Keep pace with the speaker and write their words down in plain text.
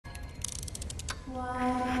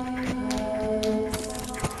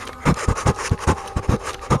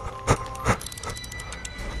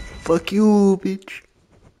Fuck you, bitch.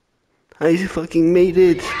 I fucking made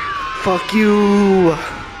it. Fuck you.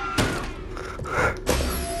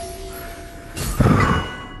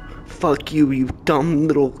 Fuck you, you dumb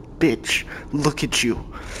little bitch. Look at you.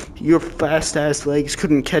 Your fast ass legs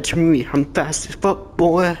couldn't catch me. I'm fast as fuck,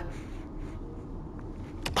 boy.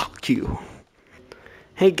 Fuck you.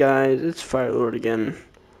 Hey guys, it's Firelord again.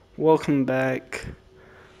 Welcome back.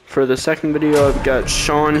 For the second video, I've got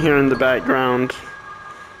Sean here in the background.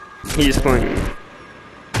 He's playing.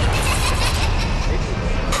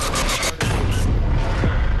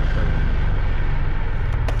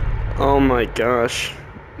 Oh my gosh.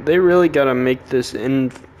 They really gotta make this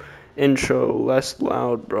intro less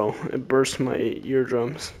loud, bro. It bursts my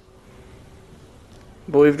eardrums.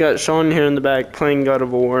 But we've got Sean here in the back playing God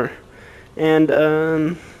of War. And,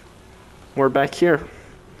 we're back here.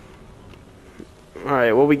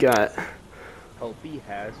 Alright, what we got? Hope he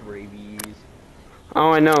has rabies.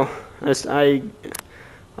 Oh, I know.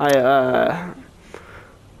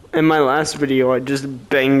 In my last video, I just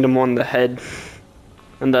banged him on the head.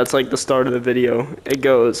 And that's like the start of the video. It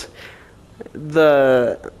goes,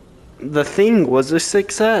 the thing was a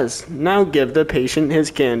success. Now give the patient his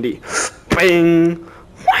candy. Bang!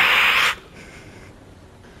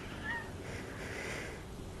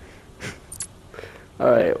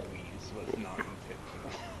 Alright.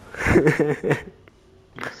 You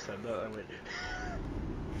said that, I went.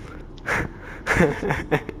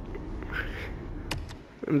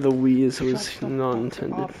 The wheeze was not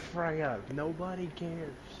intended. Freya. Nobody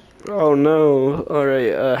cares. Oh no.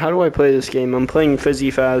 Alright, how do I play this game? I'm playing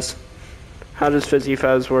Fizzy Faz. How does Fizzy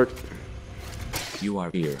Faz work? You are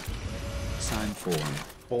here. Sign form.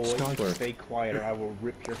 Boy, Start work. stay quiet or I will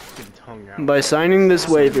rip your fucking tongue out. By signing this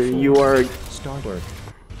waiver, you are... Start work.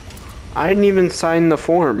 I didn't even sign the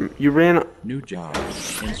form. You ran... New job.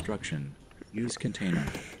 Instruction. Use container.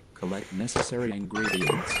 Collect necessary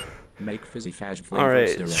ingredients. Make Fizzy Faz flavor Alright,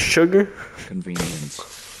 syrup. sugar? Convenience.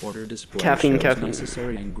 Order display Caffeine, shows caffeine.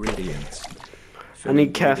 necessary ingredients. I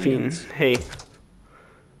need caffeine. Hey.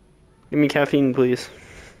 Give me caffeine, please.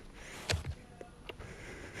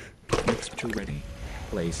 Mixture ready.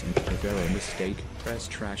 Place and prepare a mistake. Press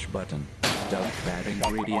trash button. Dump bad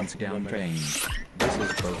ingredients down drain. This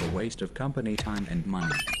is both a waste of company time and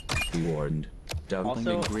money. Be warned. Doubling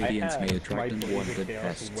Also, ingredients may my attract Blades of unwanted Chaos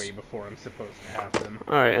pests. way before I'm supposed to have them.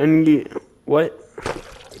 Alright, I need... What?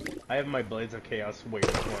 I have my Blades of Chaos way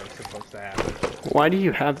before I'm supposed to have them. Why do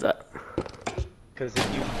you have that? Because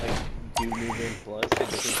if you like do New Game Plus, it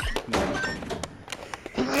doesn't.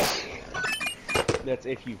 That's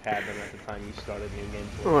if you've had them at the time you started New Game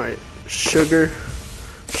Plus. Alright, sugar,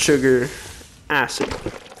 acid.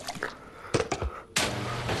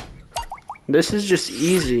 This is just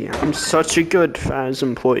easy. I'm such a good Faz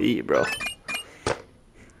employee, bro.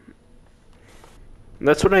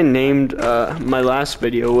 That's what I named my last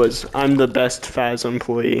video was, I'm the best Faz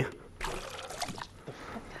employee. The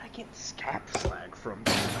fuck did I get scat flag from?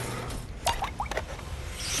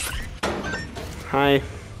 Hi.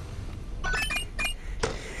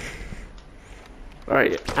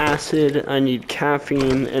 Alright, acid, I need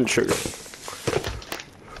caffeine, and sugar.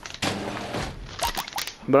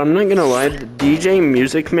 But I'm not gonna lie, the DJ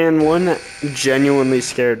Music Man one genuinely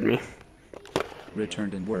scared me.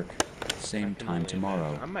 Returned and work. Same time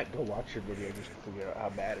tomorrow. I might go watch your video just to figure out how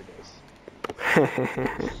bad it is.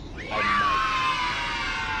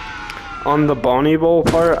 I On the Bonnie Bowl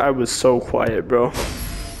part, I was so quiet, bro.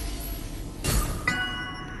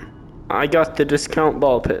 I got the discount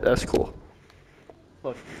ball pit, that's cool.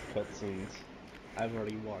 might. Fuck cutscenes. I've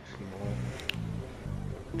already watched them all.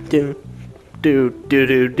 Do do do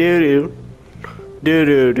do do do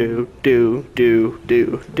do do do do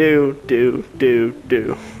do do do do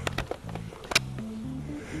do.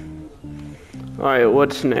 Alright,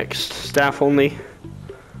 what's next? Staff only.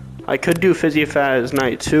 I could do Fizzy Faz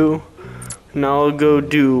night 2. Now I'll go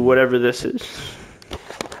do whatever this is.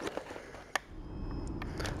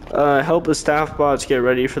 Help the staff bots get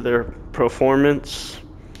ready for their performance.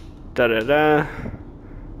 Da da da.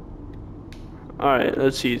 Alright,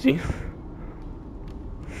 that's easy.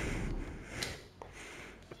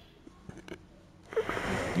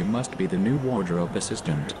 You must be the new wardrobe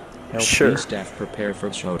assistant. Help Sure. the staff prepare for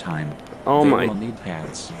showtime. Oh They my. will need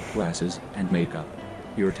hats, glasses, and makeup.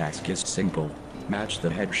 Your task is simple. Match the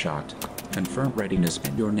headshot. Confirm readiness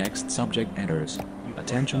and your next subject enters.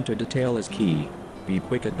 Attention to detail is key. Be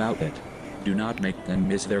quick about it. Do not make them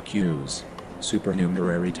miss their cues.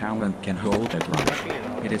 Supernumerary talent can hold a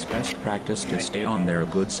grudge. It is best practice to stay on their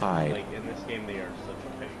good side. Like in this game, they are such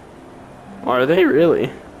a pain. Are they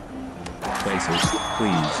really? Places,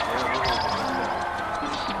 please.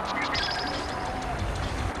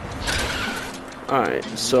 Alright,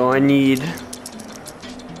 so I need...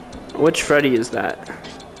 Which Freddy is that?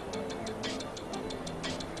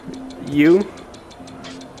 You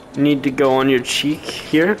need to go on your cheek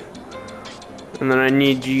here. And then I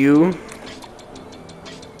need you.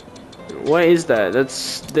 What is that?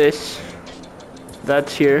 That's this.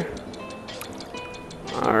 That's here.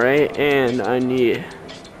 Alright, and I need...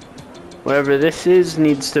 Whatever this is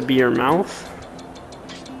needs to be your mouth.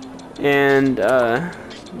 And,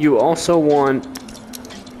 you also want...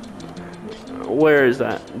 Where is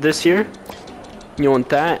that? This here? You want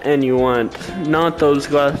that, and you want not those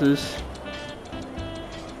glasses.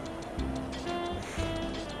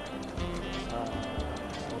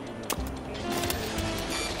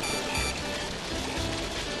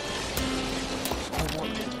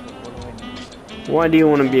 Why do you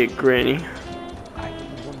want to be a granny? I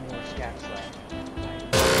need one more scat slap.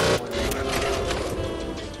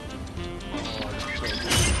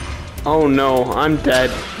 Oh no, I'm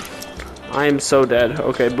dead. I am so dead.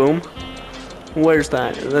 Okay, boom. Where's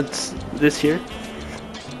that? That's this here.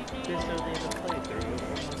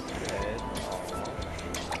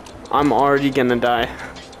 I'm already gonna die.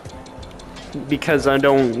 Because I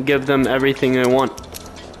don't give them everything they want.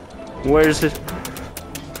 Where's it?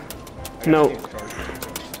 No.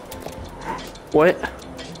 What?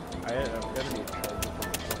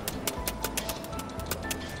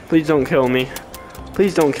 Please don't kill me.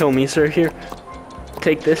 Please don't kill me, sir. Here.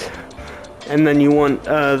 Take this. And then you want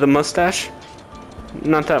the mustache?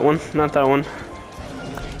 Not that one. Not that one.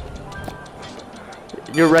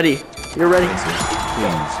 You're ready. You're ready.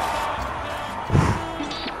 Please.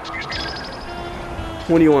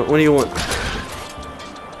 What do you want? What do you want?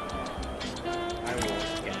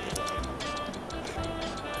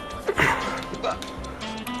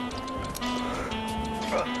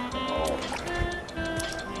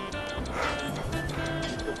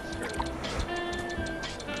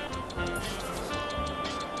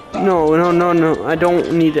 No, no, no, no. I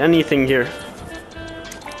don't need anything here.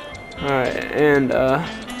 Alright, and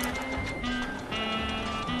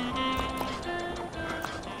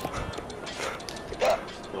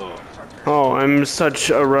oh, I'm in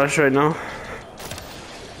such a rush right now.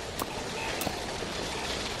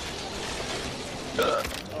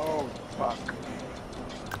 Oh, fuck.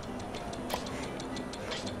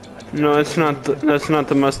 No, it's not. That's not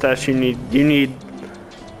the mustache you need. You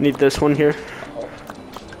need this one here.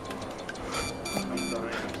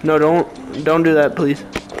 No, don't do that, please.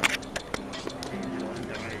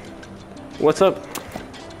 What's up?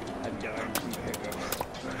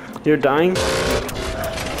 You're dying?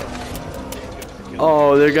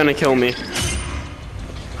 Oh, they're gonna kill me.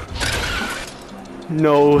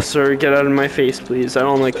 No, sir, get out of my face, please. I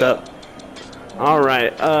don't like that.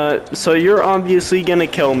 Alright, so you're obviously gonna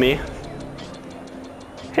kill me.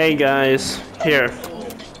 Hey guys, here.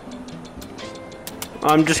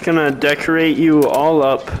 I'm just gonna decorate you all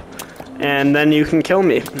up, and then you can kill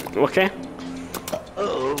me, okay?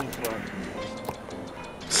 Oh, fuck.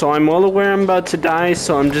 So I'm well aware I'm about to die,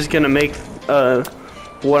 so I'm just gonna make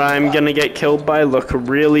what I'm gonna get killed by look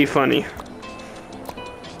really funny.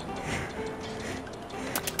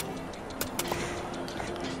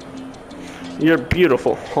 You're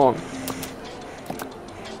beautiful. Hold on.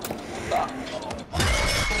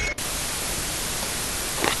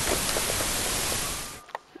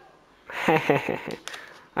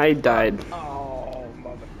 I died. Oh,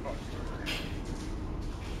 motherfucker.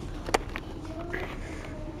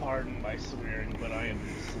 Pardon my swearing, but I am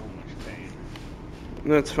in so much pain.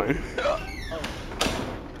 That's fine.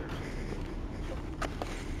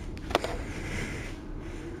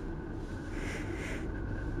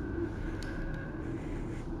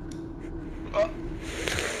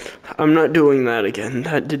 I'm not doing that again.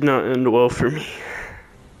 That did not end well for me.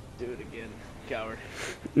 Do it again, coward.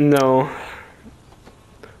 No.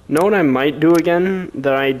 Know what I might do again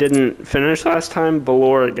that I didn't finish last time?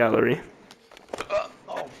 Ballora Gallery.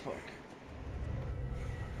 Oh, fuck.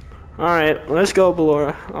 Alright, let's go,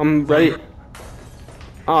 Ballora. I'm ready.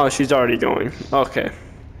 Oh, she's already going. Okay.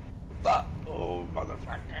 Oh,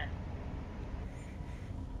 motherfucker.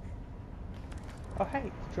 Oh,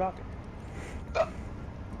 hey, it's Rocket.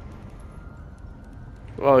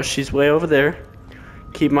 Oh, she's way over there.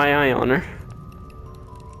 Keep my eye on her.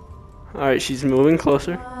 Alright, she's moving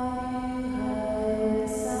closer.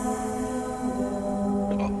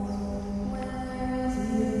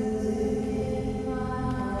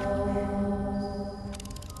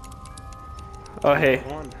 Oh, hey.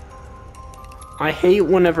 Come on. I hate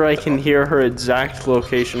whenever I can hear her exact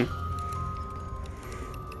location.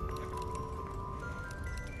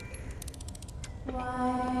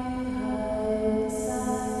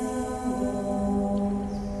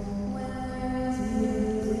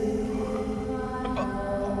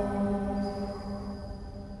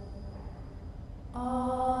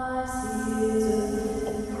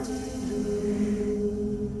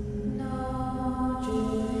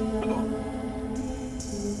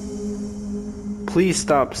 Please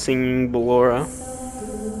stop singing, Ballora.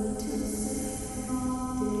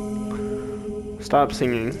 Stop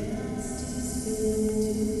singing.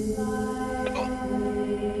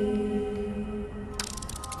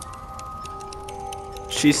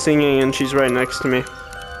 She's singing and she's right next to me.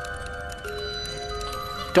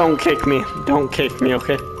 Don't kick me. Don't kick me,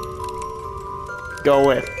 okay? Go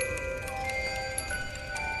away.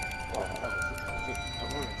 I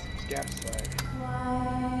wanted some scap swag.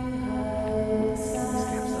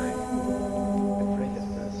 Scap swag. Afraid that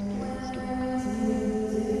the skin.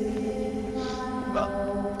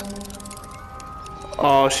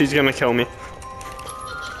 Oh, she's gonna kill me.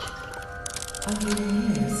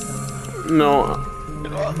 No.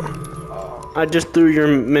 I just threw your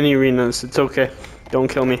mini arenas. It's okay. Don't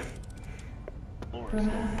kill me.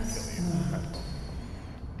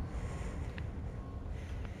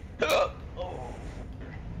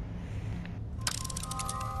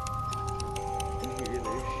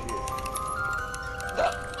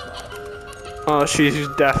 Oh, she's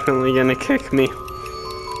definitely gonna kick me.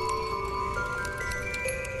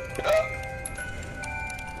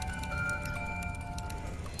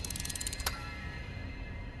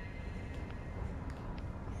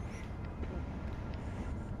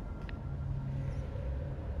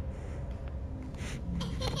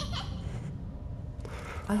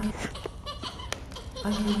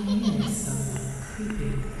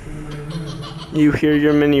 You hear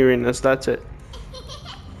your mini arenas, that's it.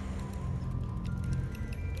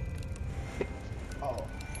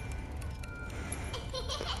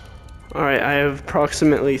 Alright, I have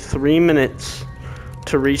approximately 3 minutes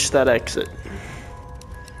to reach that exit.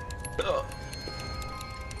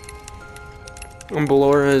 And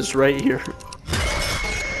Ballora is right here.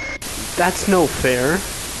 That's no fair.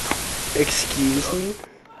 Excuse me?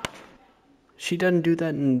 She doesn't do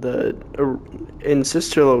that in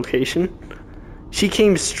sister location. She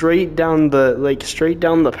came straight down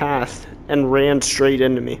the path and ran straight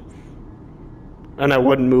into me. And I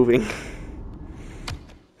wasn't moving.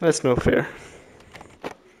 That's no fair.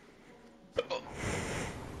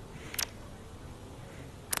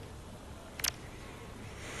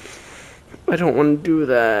 I don't want to do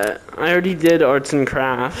that. I already did arts and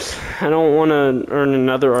crafts. I don't want to earn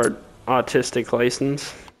another autistic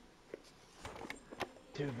license.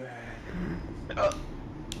 Too bad.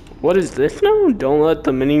 What is this now? Don't let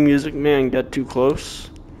the mini music man get too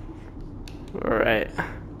close. Alright.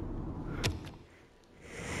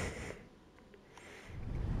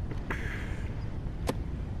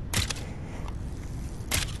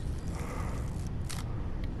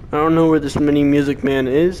 I don't know where this mini music man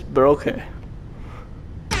is, but okay.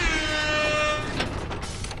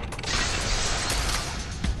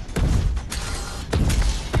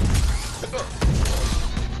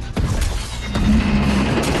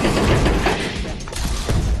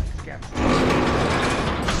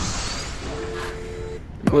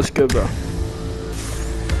 What's good, bro?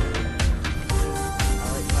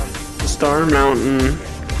 Star Mountain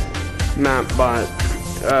map bot.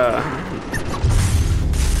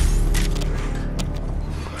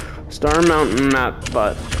 Star Mountain map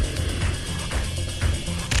bot.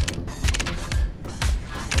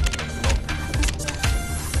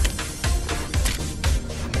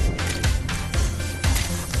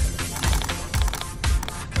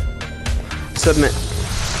 Submit.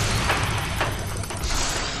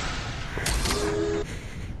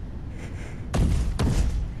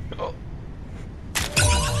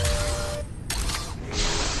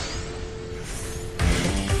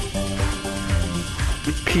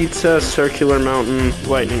 Pizza, circular mountain,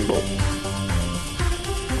 lightning bolt.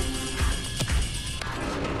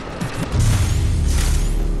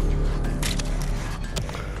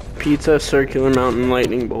 Pizza, circular mountain,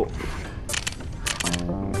 lightning bolt.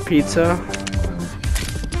 Pizza.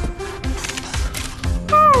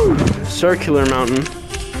 Circular mountain.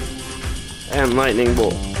 And lightning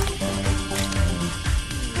bolt.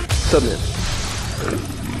 Submit.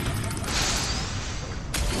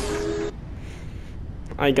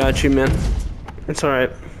 I got you, man. It's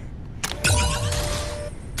alright.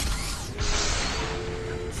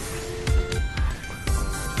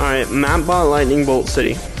 Alright, map bot lightning bolt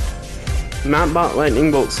city. Mapbot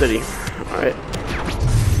Lightning Bolt City. Alright.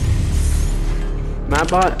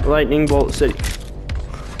 Mapbot Lightning Bolt City.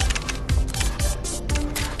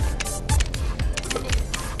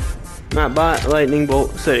 Mapbot Lightning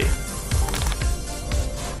Bolt City.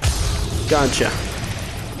 Gotcha.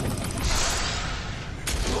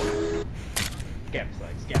 Scab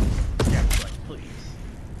slag, please.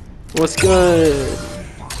 What's good?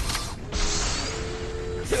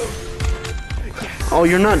 Oh,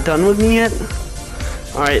 you're not done with me yet?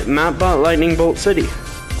 Alright, Mapbot Lightning Bolt City.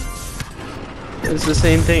 It's the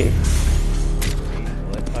same thing.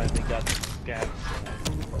 Well, I finally got the scab slag.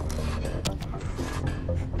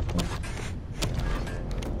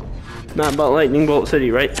 Mapbot Lightning Bolt City,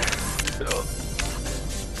 right?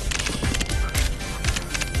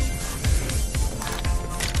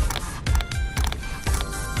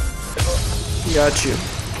 Got you.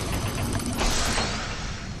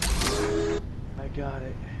 I got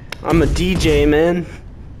it. I'm a DJ, man.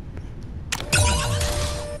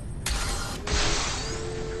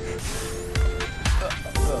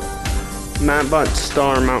 Mapbot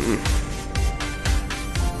Star Mountain.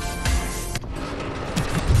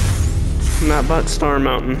 Mapbot Star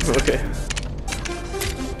Mountain. Okay.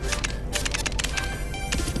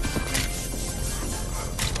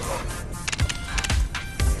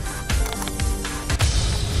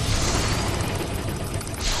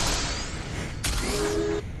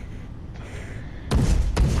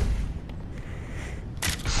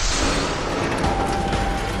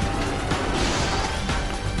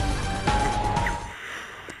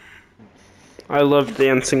 I love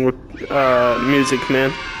dancing with music,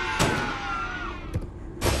 man.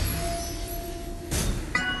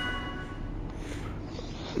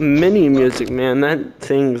 Mini music, man. That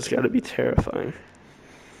thing's gotta be terrifying.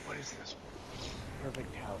 What is this?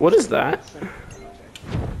 Perfect house. What is that?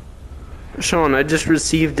 Sean, I just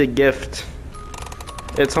received a gift.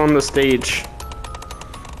 It's on the stage.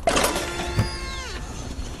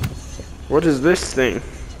 What is this thing?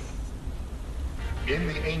 In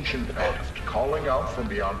the ancient past, calling out from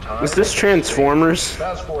beyond time. Is this Transformers?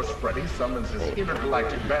 Task Force Freddy summons his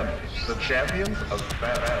intergalactic bandits, the champions of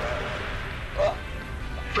Fast.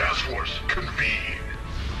 Task Force, convene.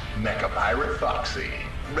 Mecha Pirate Foxy,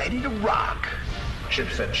 ready to rock.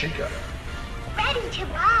 Chipset Chica, Ready to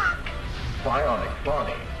rock. Bionic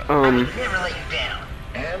Bonnie, Never let you down.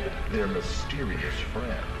 and their mysterious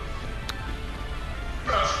friend.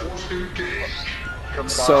 Task Force engage. Combine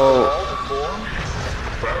So- all to form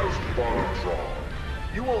Fast Bottom.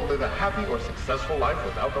 You won't live a happy or successful life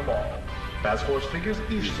without them all. Task Force figures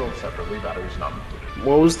each sold separately, batteries not included.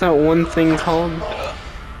 What was that one thing called?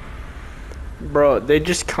 Bro, they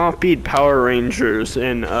just copied Power Rangers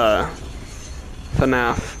in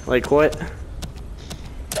FNAF. Like what?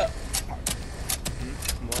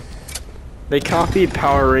 They copied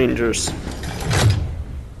Power Rangers.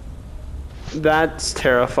 That's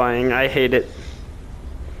terrifying. I hate it.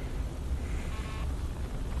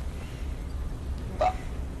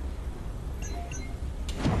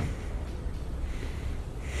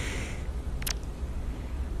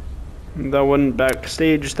 That wasn't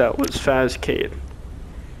backstage, that was Fazcade.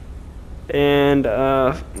 And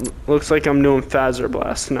looks like I'm doing Phaser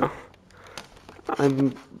Blast now.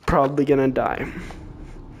 I'm probably gonna die.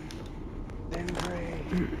 Then Gray,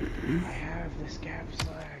 I have the scab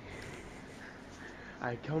slag.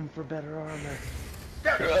 I come for better armor.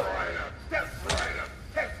 Step right up,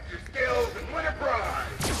 test your skills and win a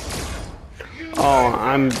prize. Oh,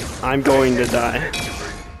 I'm going to die.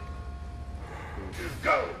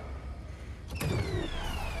 Go.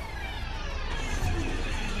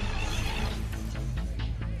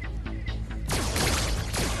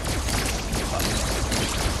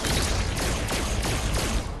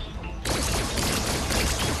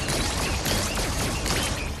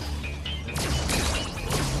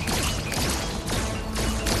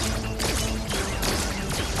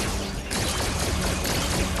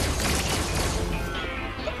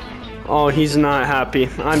 Oh, he's not happy.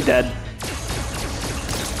 I'm dead.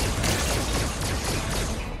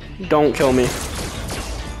 Don't kill me.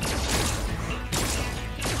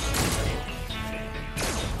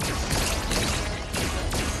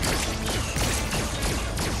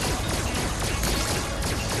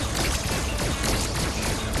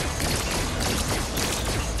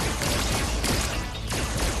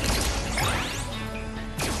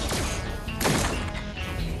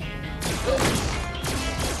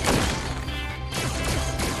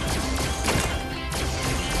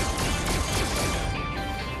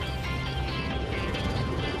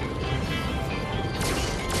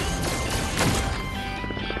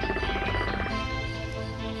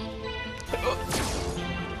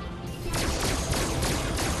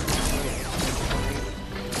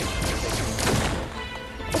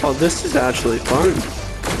 Oh, this is actually fun.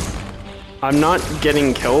 I'm not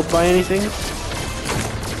getting killed by anything.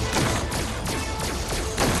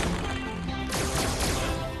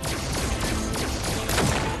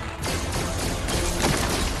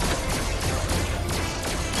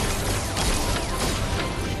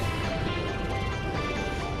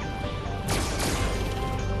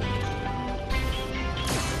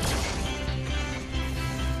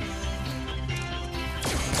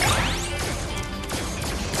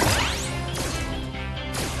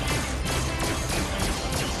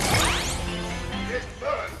 It's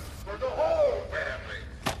fun for the whole family.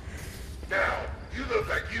 Now, you look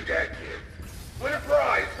like you got kids. Win a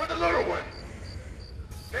prize for the little ones.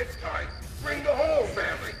 Next time, bring the whole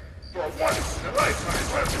family for a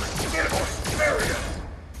once-in-a-lifetime wrestling getaway area.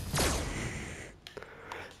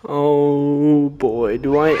 Oh boy, what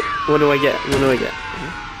do I get? What do I get?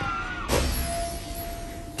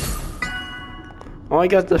 Oh, I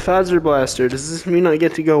got the Phaser Blaster. Does this mean I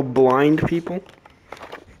get to go blind people?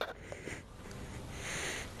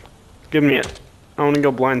 Give me it. I want to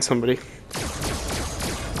go blind somebody.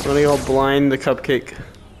 I want to go blind the cupcake.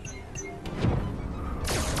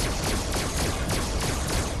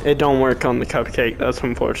 It don't work on the cupcake. That's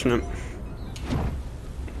unfortunate.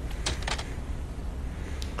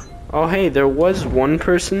 Oh hey, there was one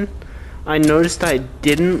person I noticed I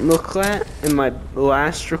didn't look at in my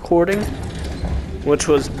last recording, which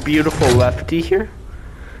was beautiful Lefty here.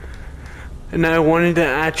 And I wanted to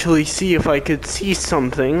actually see if I could see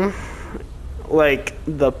something like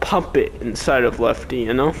the puppet inside of Lefty,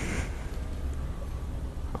 you know?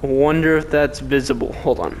 I wonder if that's visible.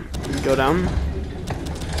 Hold on. Go down.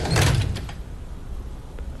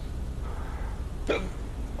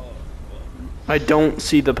 I don't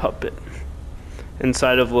see the puppet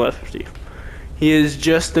inside of Lefty. He is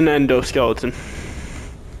just an endoskeleton.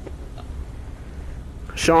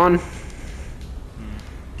 Sean,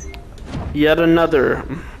 yet another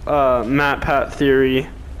Matt Pat theory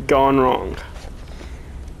gone wrong.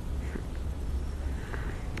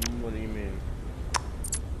 What do you mean?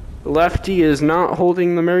 Lefty is not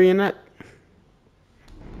holding the marionette.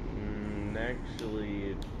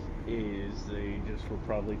 Actually, it is. They just were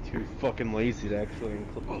probably too fucking lazy to actually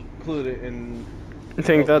include it in. You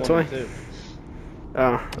think that's why? 1 and 2.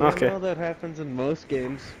 Oh, okay. You know that happens in most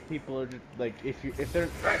games. People are just, like, if they're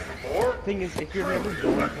thing is, if you're never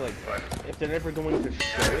going to if they're never going to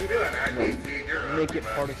show it, like, make it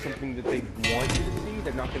part of something that they want you to see,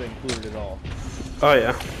 they're not going to include it at all. Oh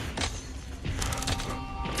yeah.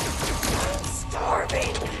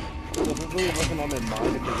 Starving. So if it really wasn't on their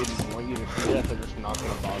mind, if they didn't want you to see that, they're just not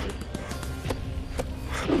going to bother.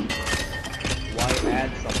 Why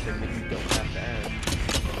add something that you don't have to add?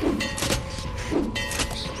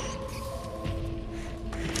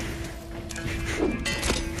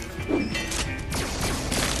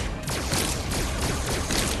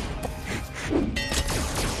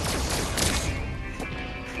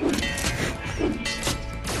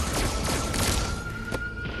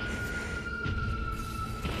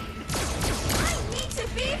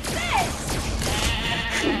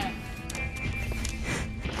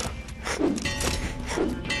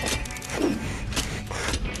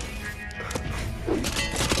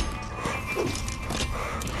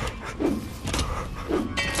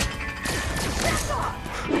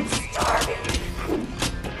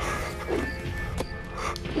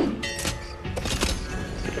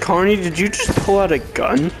 Carney, did you just pull out a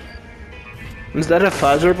gun? Was that a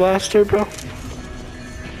Phaser Blaster, bro?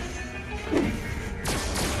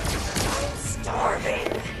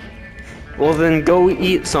 Starving. Well then go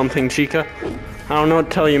eat something, Chica. I don't know what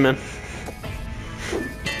to tell you, man.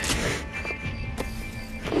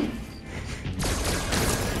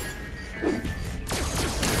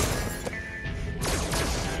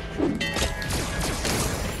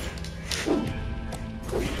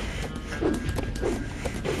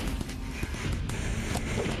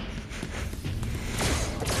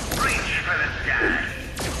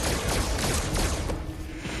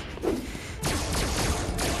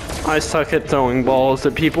 I suck at throwing balls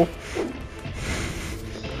at people.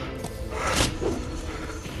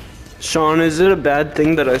 Sean, is it a bad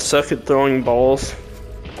thing that I suck at throwing balls?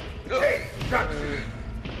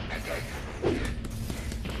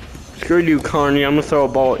 Screw you, Carney. I'm gonna throw a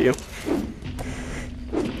ball at you. I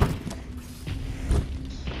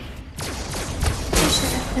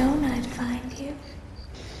should have known I'd find you.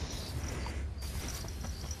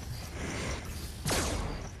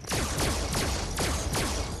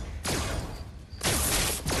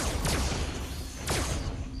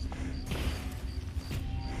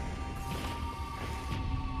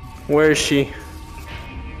 Where is she?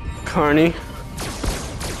 Carney?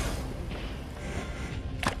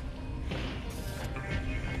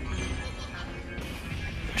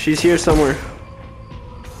 She's here somewhere.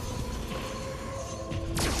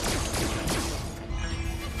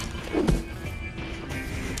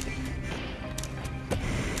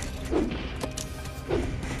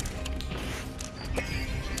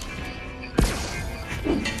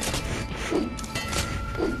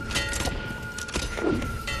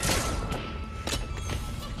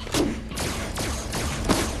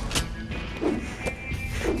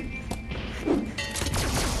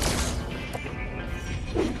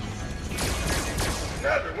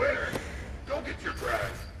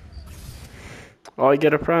 Oh, I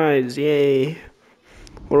get a prize, yay.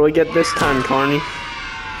 What do I get this time, Carney?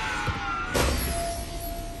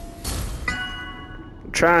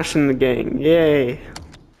 Trash in the gang, yay.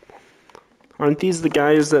 Aren't these the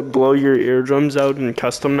guys that blow your eardrums out in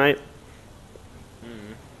custom night?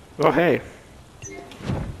 Oh, hey.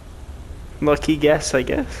 Lucky guess, I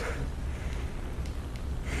guess.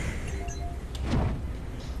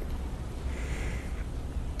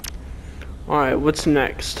 Alright, what's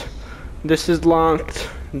next? This is locked.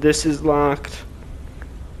 This is locked.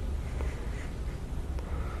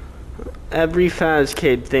 Every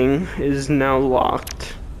Fazcade thing is now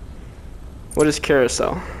locked. What is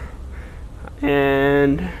carousel?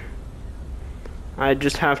 And I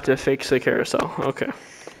just have to fix the carousel. Okay.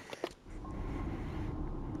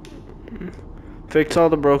 Fix all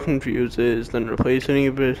the broken fuses, then replace any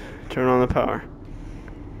of it. Turn on the power.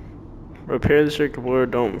 Repair the circuit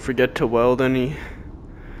board. Don't forget to weld any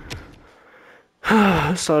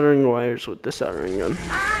soldering wires with the soldering gun.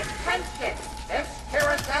 Attention! This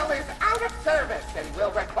carousel is out of service and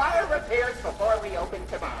will require repairs before we open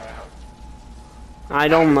tomorrow. I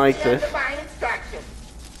don't like this. Under my instructions.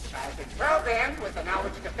 If I had been programmed with the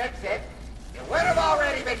knowledge to fix it, it would have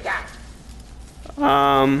already been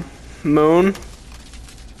done. Moon?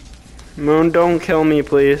 Moon, don't kill me,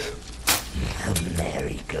 please. The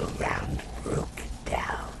merry-go-round broke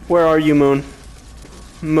down. Where are you, Moon?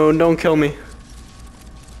 Moon, don't kill me.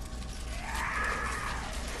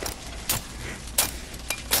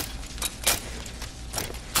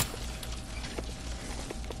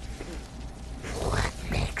 What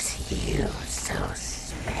makes you so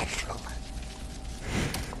special?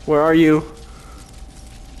 Where are you?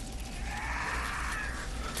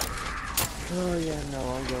 Oh yeah, no,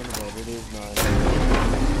 I'm going to bed. It is 9.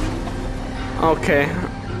 Okay.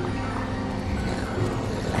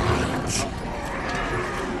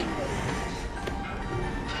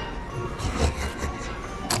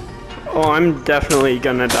 Oh, I'm definitely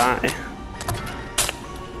gonna die.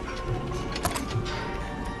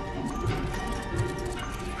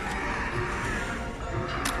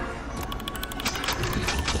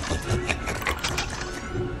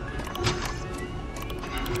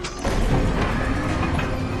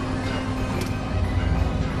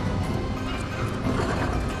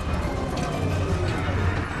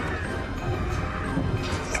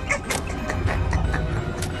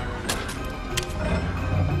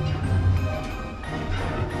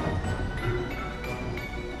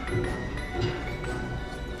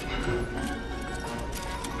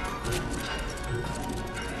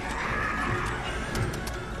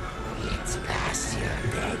 It's past your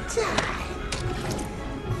bedtime.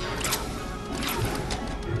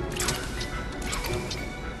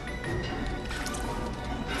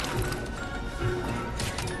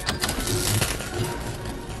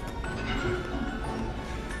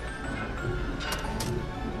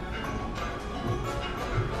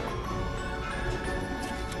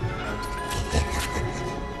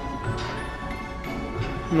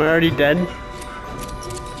 Am I already dead?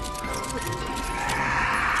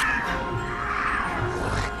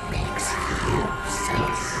 What makes you so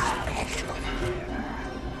special?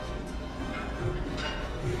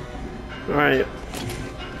 Alright.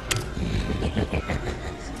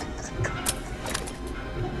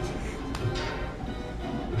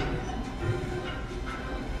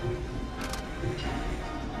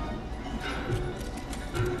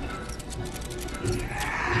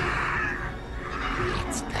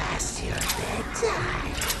 It's past your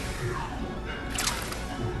bedtime.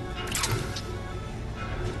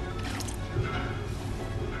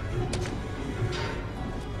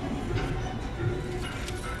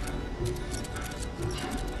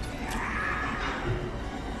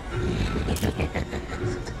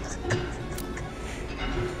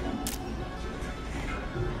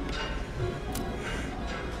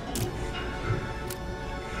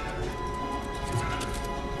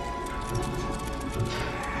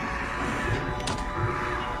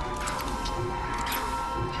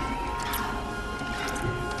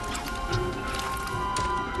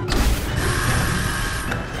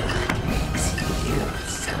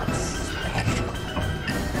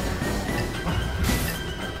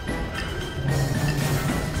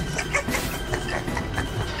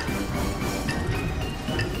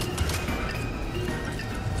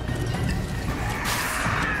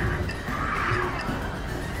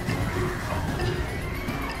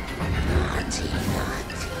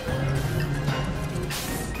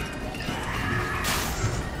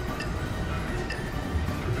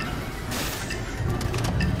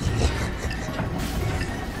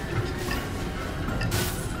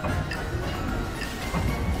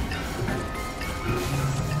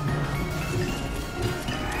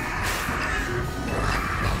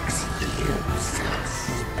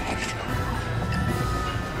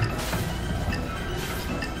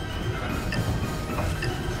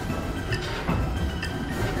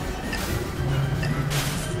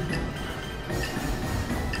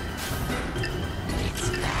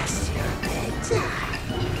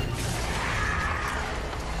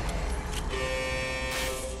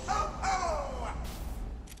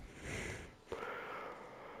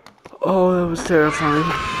 terrifying.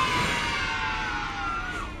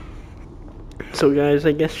 So guys,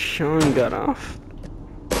 I guess Sean got off.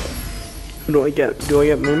 Who do I get? Do I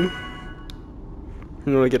get Moon? Or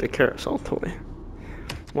do I get a carousel toy?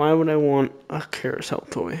 Why would I want a carousel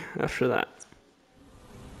toy after that?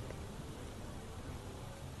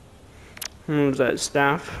 What was that,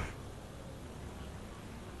 staff?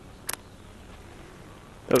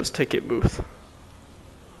 That was ticket booth.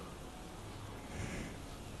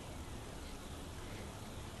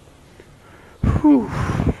 Whew.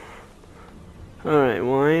 Alright,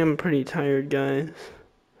 well I am pretty tired, guys.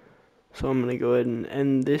 So I'm gonna go ahead and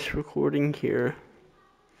end this recording here.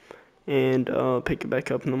 And I'll pick it back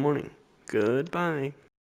up in the morning. Goodbye.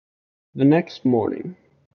 The next morning.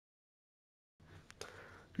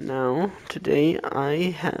 Now, today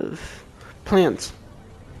I have plans.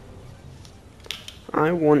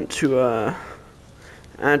 I want to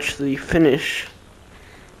actually finish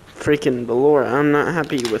freaking Ballora. I'm not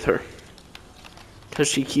happy with her. Because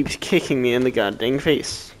she keeps kicking me in the goddamn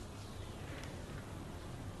face.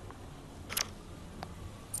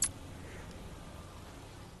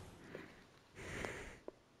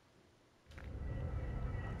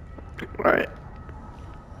 Alright.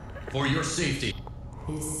 For your safety.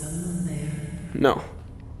 Is someone there? No.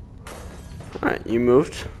 Alright, you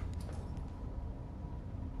moved.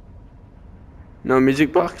 No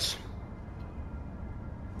music box?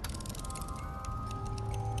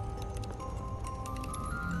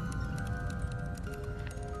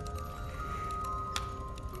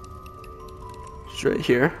 It's right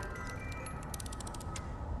here.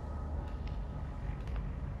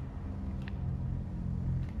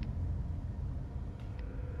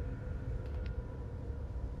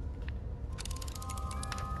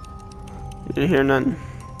 You didn't hear nothing.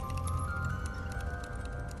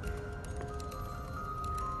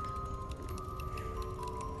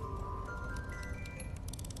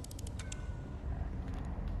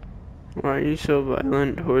 Why are you so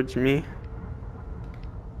violent towards me?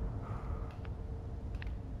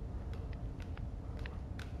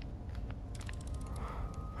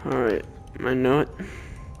 Alright, I know it.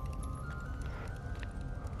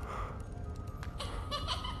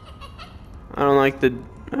 I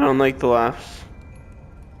don't like the laughs.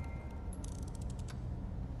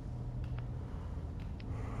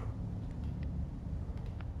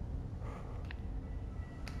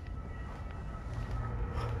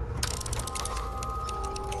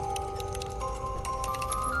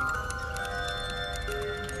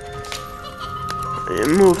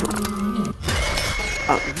 And move.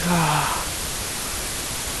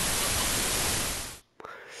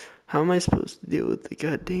 How am I supposed to deal with the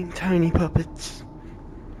goddamn tiny puppets?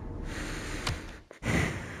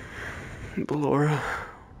 Ballora,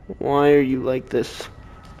 why are you like this?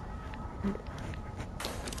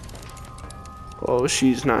 Oh,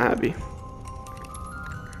 she's not happy.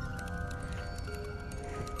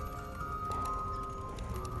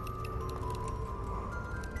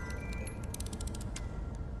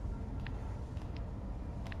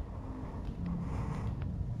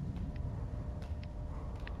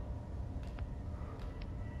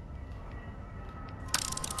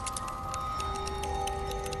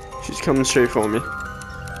 She's coming straight for me.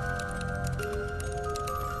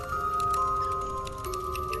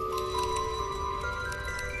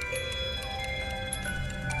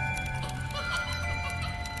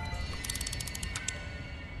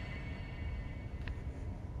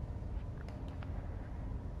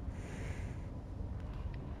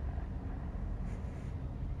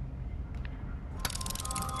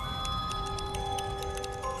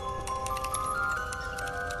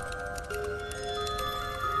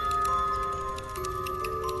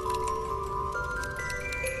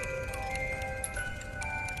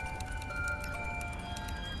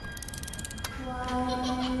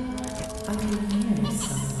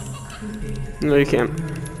 No, you can't.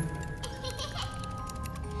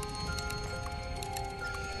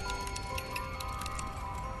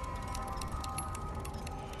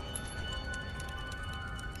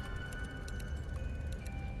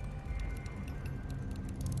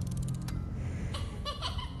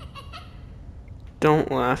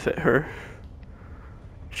 Don't laugh at her.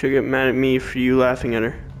 She'll get mad at me for you laughing at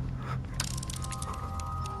her.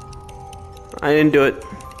 I didn't do it.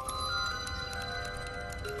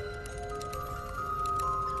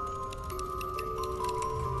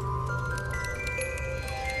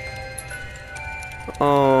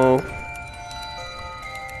 Oh,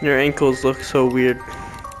 your ankles look so weird.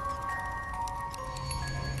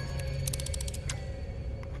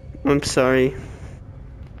 I'm sorry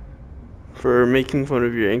for making fun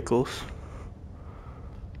of your ankles.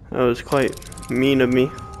 That was quite mean of me.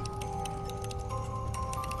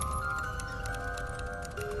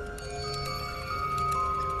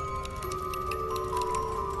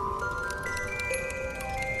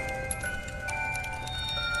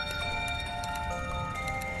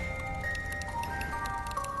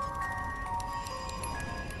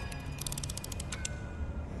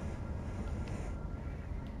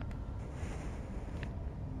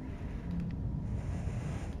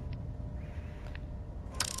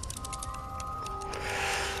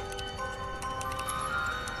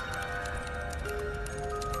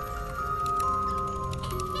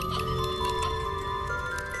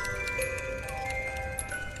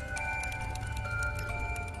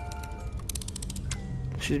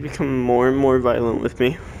 She's becoming more and more violent with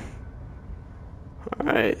me.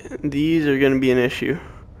 Alright, these are gonna be an issue.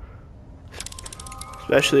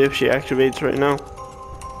 Especially if she activates right now.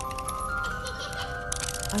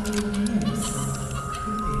 I can hear someone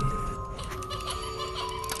creeping.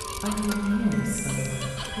 I can hear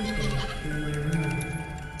someone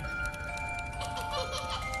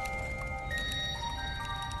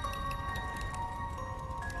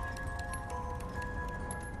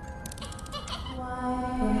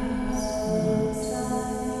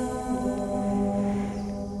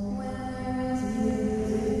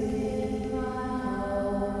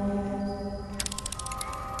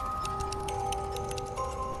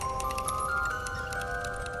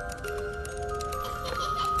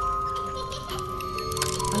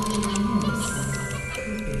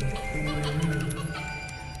creeping through my room.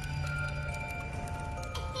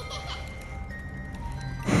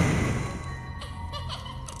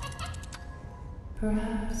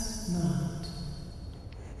 Perhaps not.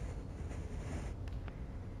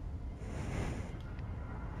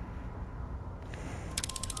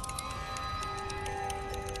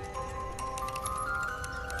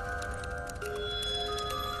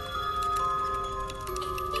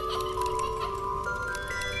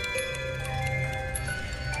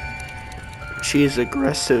 She is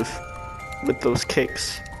aggressive with those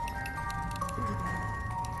kicks.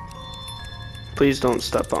 Please don't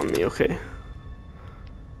step on me, okay?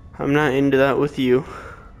 I'm not into that with you.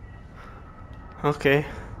 Okay.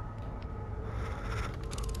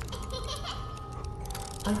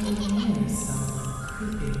 I can hear someone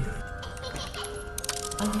creeping.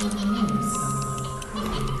 I can hear someone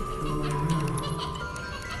creeping through my room.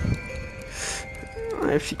 I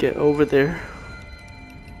have to get over there.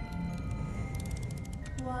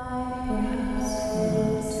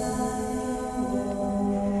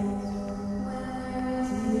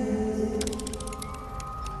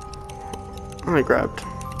 I grabbed.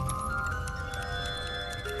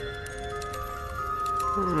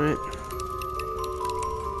 Alright.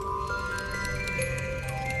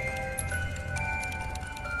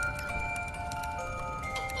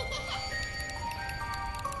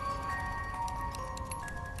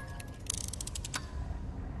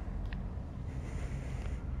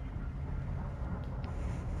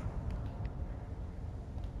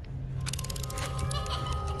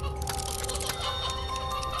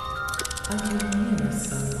 I can hear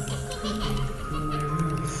someone creeping through my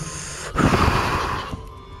room.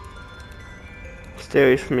 Stay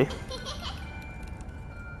away from me.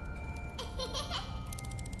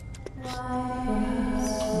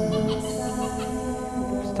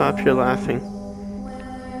 Stop your laughing.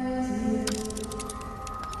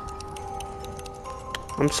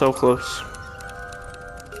 I'm so close.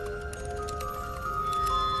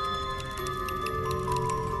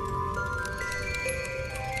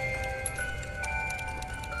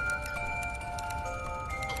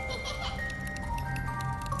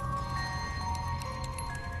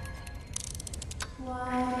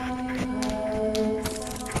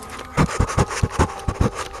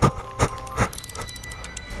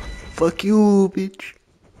 Fuck you, bitch.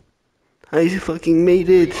 I fucking made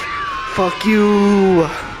it. Fuck you.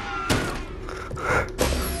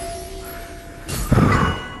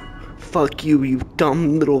 Fuck you, you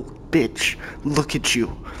dumb little bitch. Look at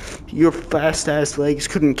you. Your fast ass legs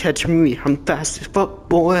couldn't catch me. I'm fast as fuck,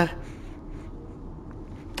 boy.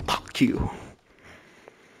 Fuck you.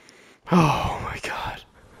 Oh my god.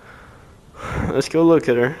 Let's go look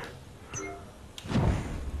at her.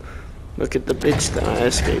 Look at the bitch that I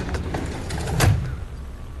escaped.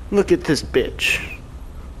 Look at this bitch.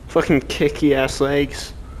 Fucking kicky ass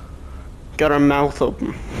legs. Got her mouth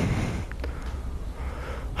open.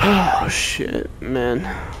 Oh shit, man.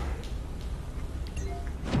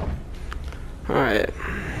 Alright.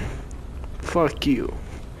 Fuck you.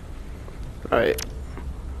 Alright.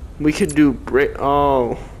 We could do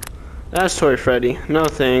oh. That's Toy Freddy. No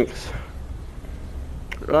thanks.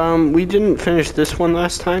 We didn't finish this one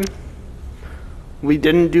last time. We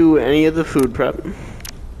didn't do any of the food prep.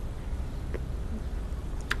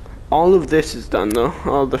 All of this is done though,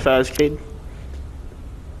 all of the Fazcade.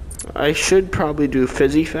 I should probably do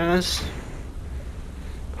Fizzy Faz.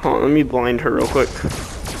 Hold on, let me blind her real quick.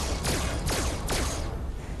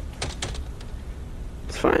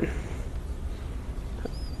 It's fine.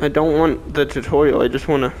 I don't want the tutorial, I just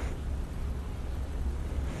wanna...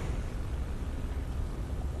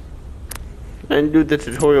 I didn't do the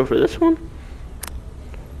tutorial for this one?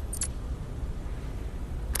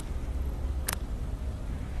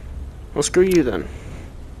 Well, screw you then.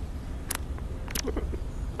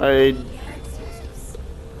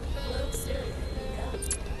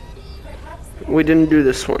 We didn't do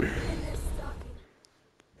this one.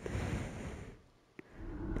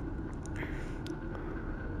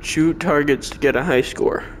 Shoot targets to get a high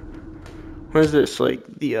score. What is this? Like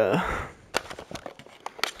the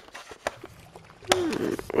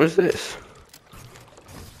what is this?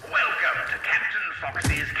 Welcome to Captain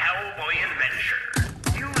Foxy's Cowboy Adventure.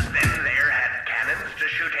 Use them there hand cannons to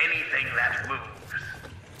shoot anything that moves.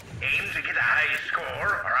 Aim to get a high score,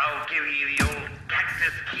 or I'll give you the old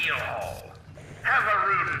cactus keel haul. Have a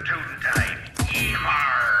rootin' tootin' time.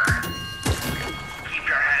 Yee-har! Keep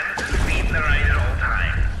your hands and feet in the right at all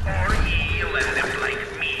times, or ye'll end up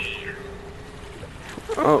like me.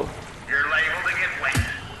 Oh. You're liable to get wet.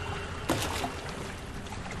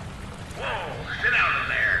 Whoa, sit down in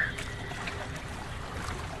there.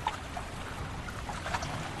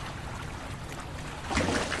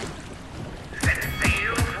 Set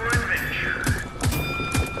sail for adventure.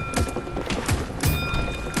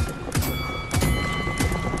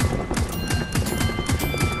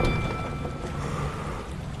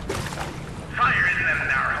 Fire in them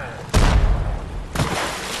there holes.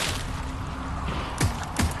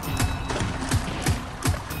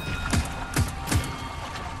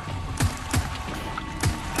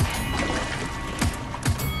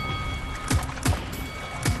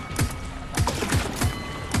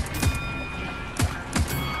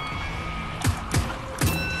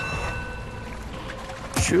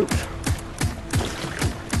 Shoot.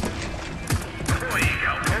 Ahoy,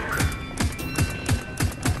 cowpoke.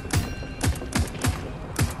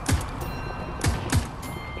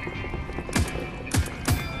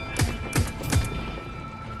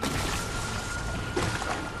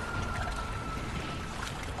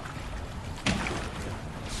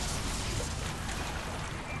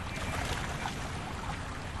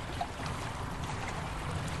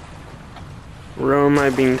 Where am I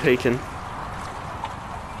being taken?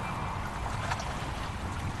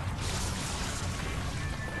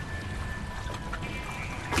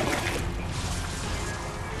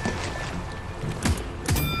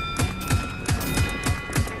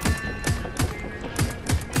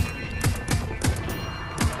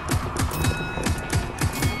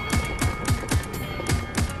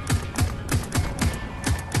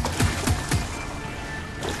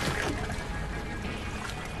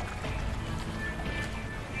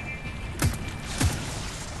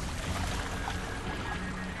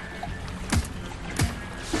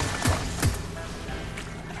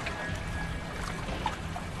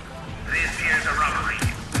 This here's a robbery.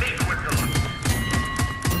 Make with the loot.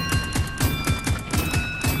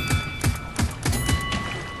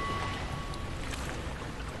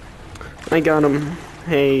 I got him.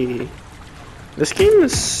 Hey. This game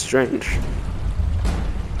is strange.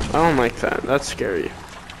 I don't like that. That's scary.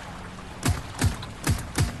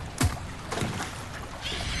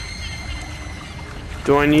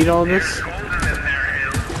 Do I need all There's this? golden in there,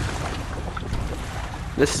 Hill.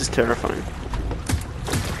 This is terrifying.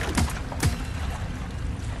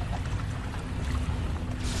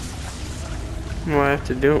 What do I have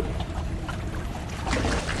to do?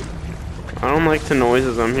 I don't like the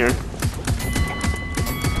noises I'm hearing.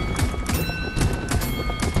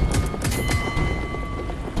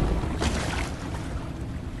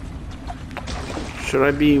 Should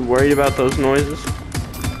I be worried about those noises?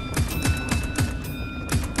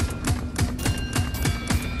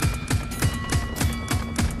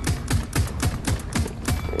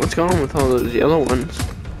 What's going on with all those yellow ones?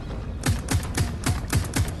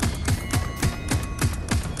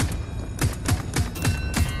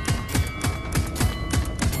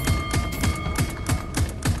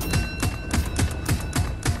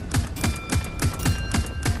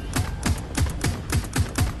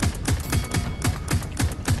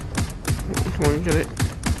 Come on, get it.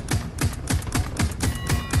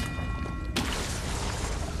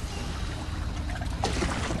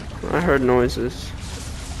 I heard noises.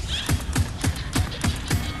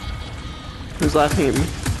 Who's laughing at me?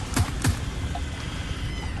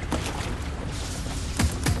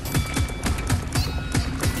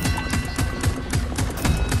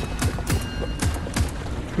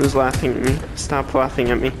 Who's laughing at me? Stop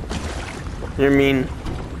laughing at me. You're mean.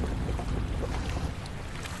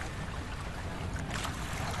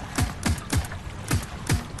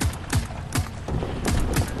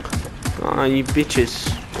 Aw, you bitches.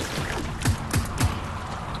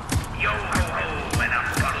 Yo ho ho, and a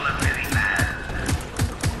bottle of Billy Baz.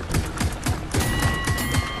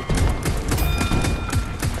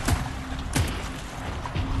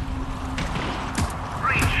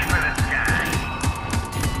 Reach for the sky.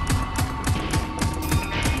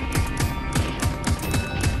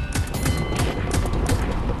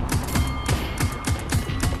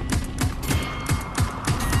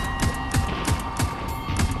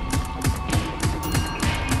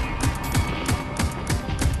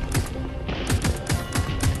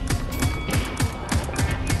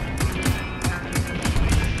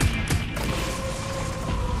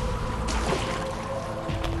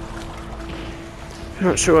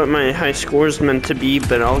 Not sure what my high score is meant to be,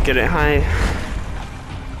 but I'll get it high.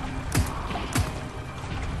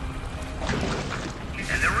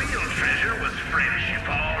 And the real treasure was friendship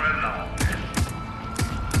all along.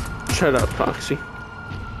 Shut up, Foxy.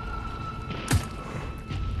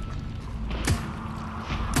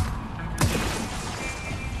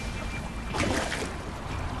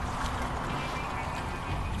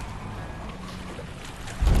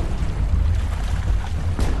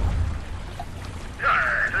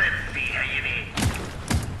 Let's see how you did.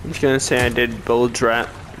 I'm just gonna say I did bulge rat.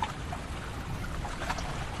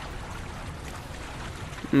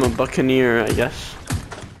 I'm a buccaneer, I guess.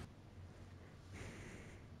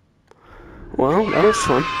 Well, that was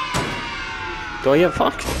fun. Do I get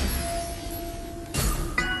fucked?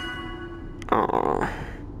 Aww.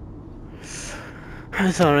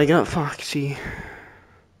 I thought I got Foxy.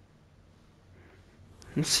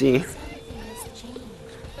 Let's see.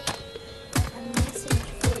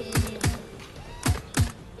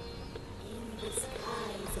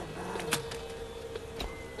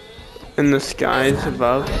 In the skies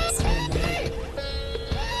above.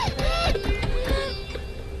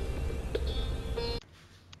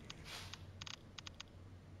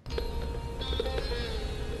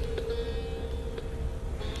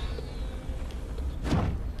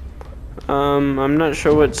 I'm not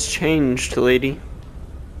sure what's changed, lady.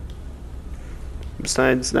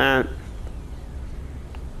 Besides that.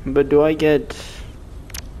 But do I get...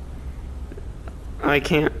 I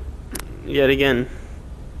can't. Yet again.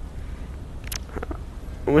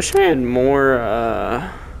 I wish I had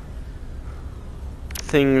more,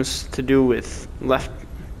 things to do with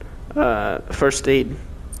first aid.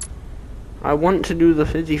 I want to do the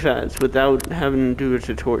fizzy fads without having to do a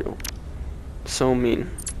tutorial. So mean.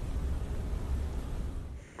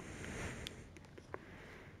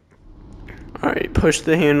 Alright, push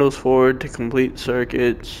the handles forward to complete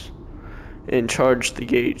circuits and charge the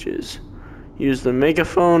gauges. Use the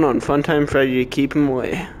megaphone on Funtime Freddy to keep him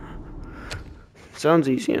away. Sounds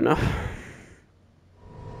easy enough.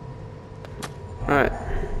 Alright.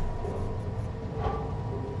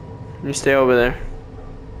 You stay over there.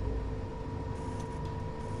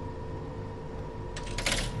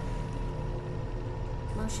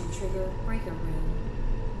 Motion trigger breaker room.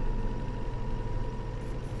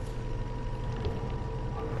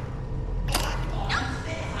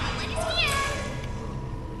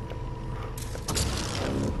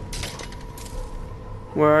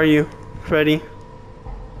 Where are you, Freddy?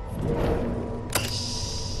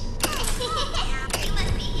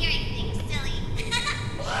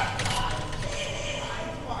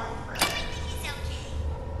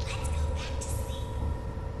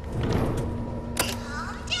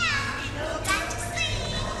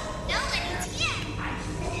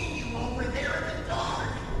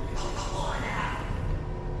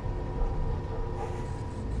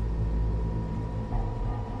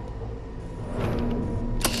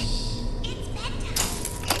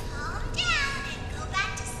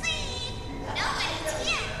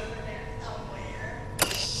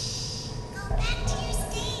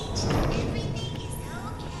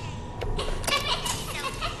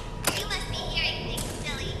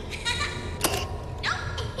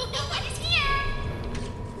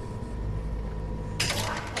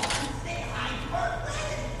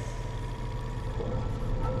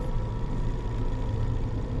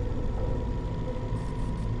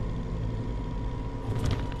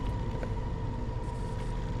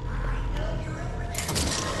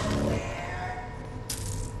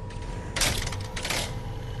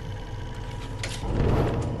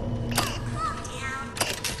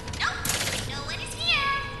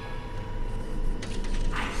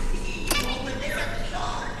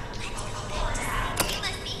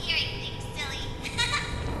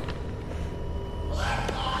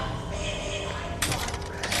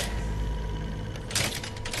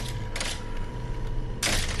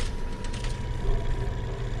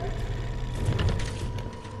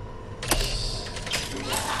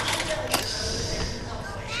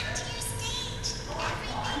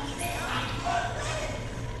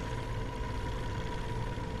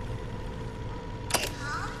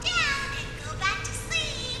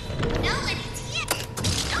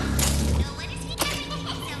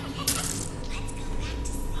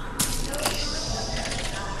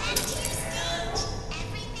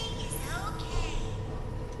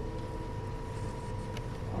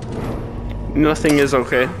 Nothing is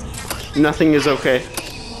okay. Nothing is okay.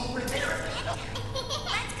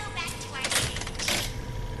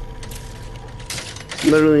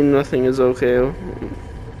 Literally nothing is okay.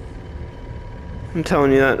 I'm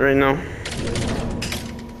telling you that right now.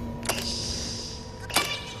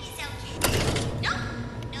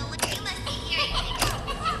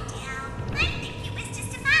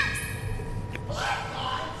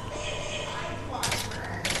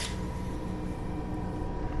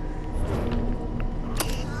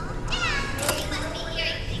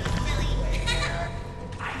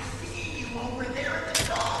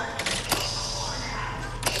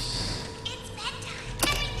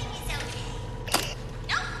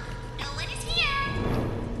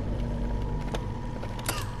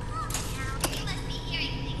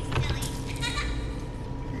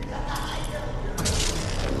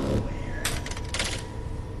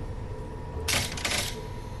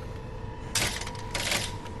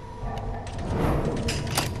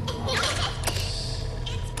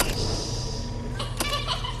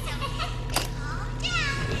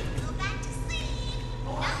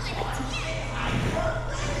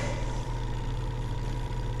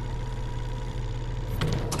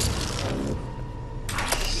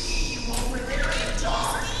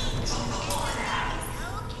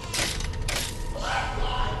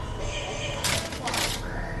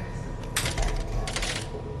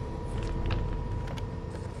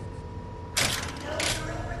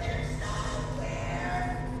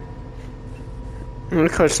 And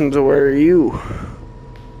the questions are, where are you?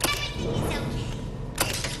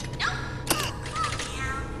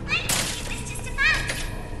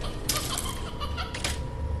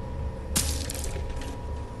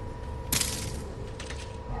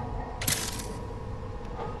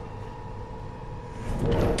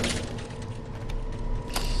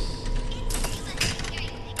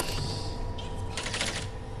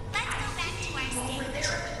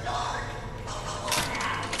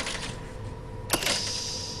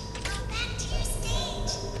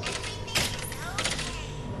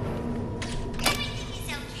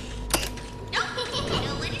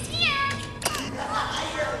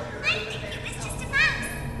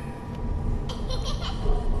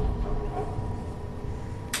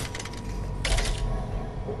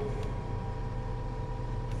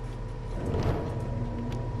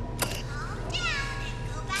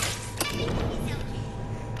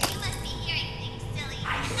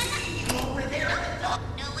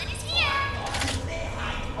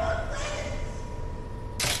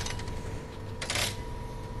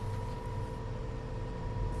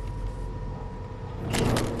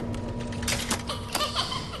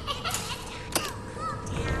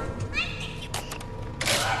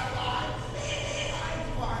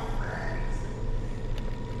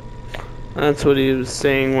 That's what he was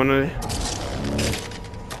saying when I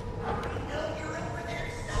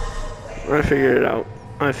figured it out.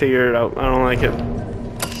 I figured it out. I don't like it.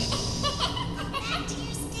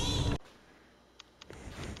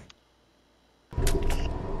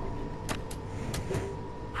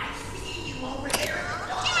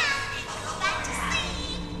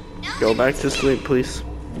 Go back to sleep, please.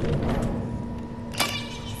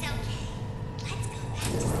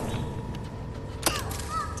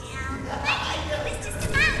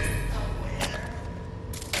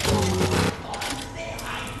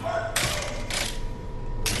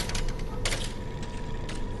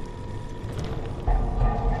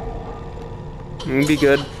 You'll be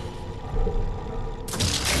good.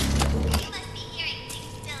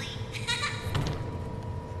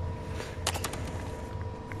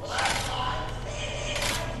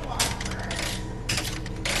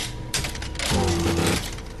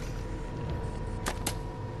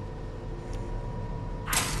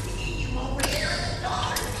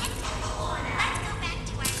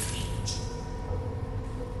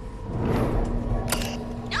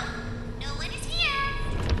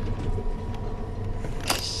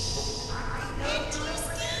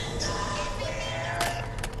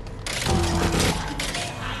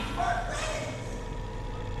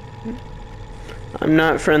 I'm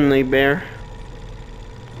not friendly, bear.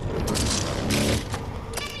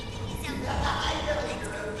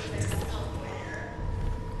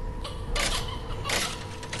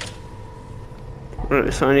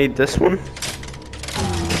 Alright, so I need this one.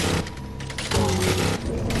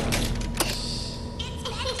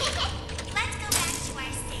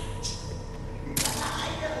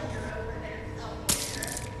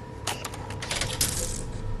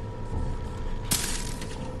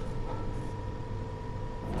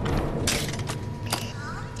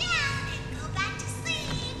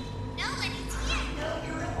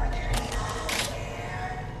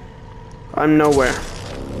 I'm nowhere.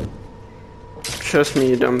 Trust me,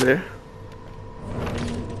 you dumb bear.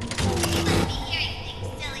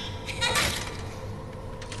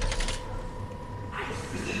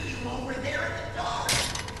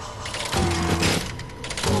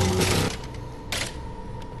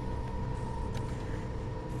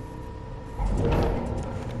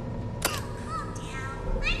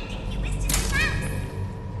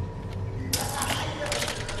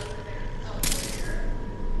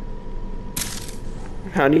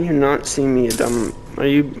 How do you not see me, you dumb? Are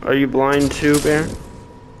you blind too, bear?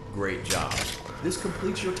 Great job. This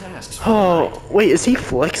completes your tasks. Oh, wait, is he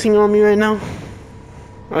flexing on me right now?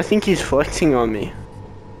 I think he's flexing on me.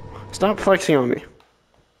 Stop flexing on me.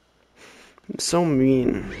 I'm so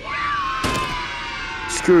mean.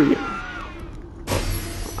 Screw you.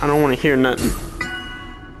 I don't want to hear nothing.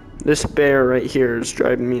 This bear right here is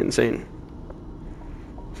driving me insane.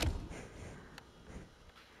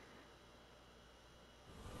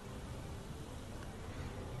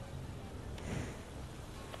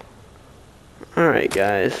 Alright,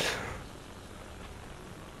 guys.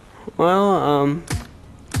 Well, I'm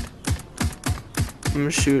gonna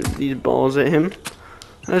shoot these balls at him.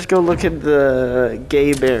 Let's go look at the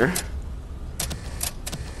gay bear.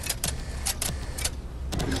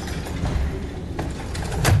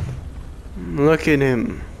 Look at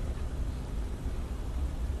him.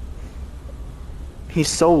 He's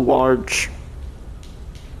so large.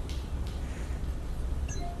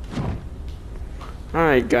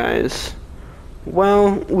 Alright, guys.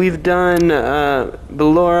 Well, we've done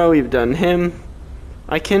Ballora, we've done him.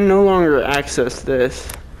 I can no longer access this.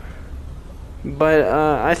 But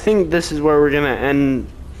I think this is where we're gonna end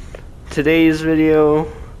today's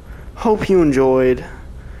video. Hope you enjoyed.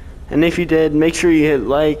 And if you did, make sure you hit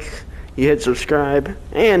like, you hit subscribe,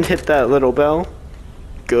 and hit that little bell.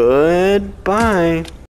 Goodbye.